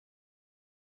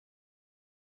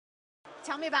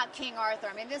Tell me about King Arthur.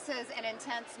 I mean, this is an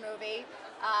intense movie.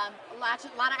 A lot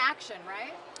of action,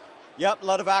 right? Yep, a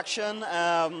lot of action.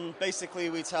 Basically,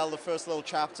 we tell the first little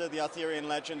chapter. The Arthurian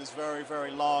legend is very,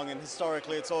 very long, and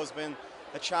historically it's always been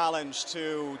a challenge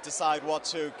to decide what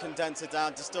to condense it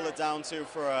down, distill it down to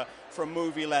for a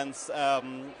movie length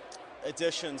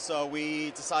edition. So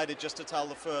we decided just to tell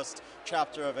the first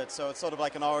chapter of it. So it's sort of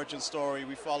like an origin story.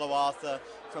 We follow Arthur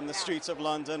from the streets of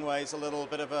London, where he's a little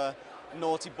bit of a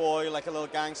naughty boy, like a little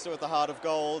gangster with a heart of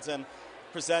gold, and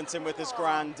present him with his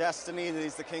grand destiny that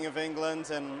he's the King of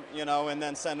England, and and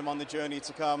then send him on the journey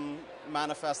to come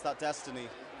manifest that destiny.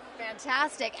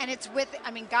 Fantastic. And it's with,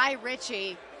 I mean, Guy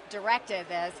Ritchie directed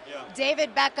this. Yeah.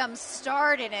 David Beckham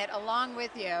starred in it along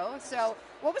with you. So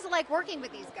what was it like working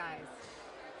with these guys?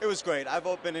 It was great. I've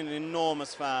been an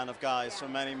enormous fan of Guy's for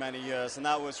many, many years, and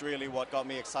that was really what got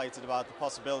me excited about the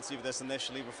possibility of this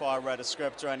initially before I read a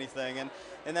script or anything. And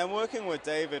then working with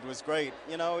David was great.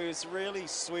 He was a really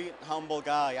sweet, humble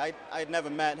guy. I'd never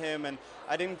met him, and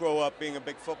I didn't grow up being a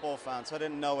big football fan, so I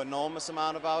didn't know an enormous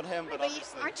amount about him. But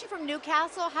obviously, aren't you from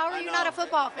Newcastle? How are you not a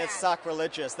football fan? It's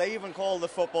sacrilegious. They even call the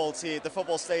football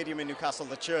stadium in Newcastle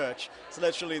the church. It's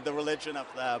literally the religion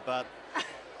up there, but...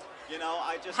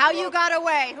 I just how you got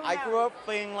away? I grew up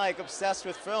being obsessed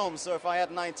with films, so if I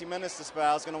had 90 minutes to spare,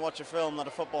 I was going to watch a film, not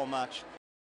a football match.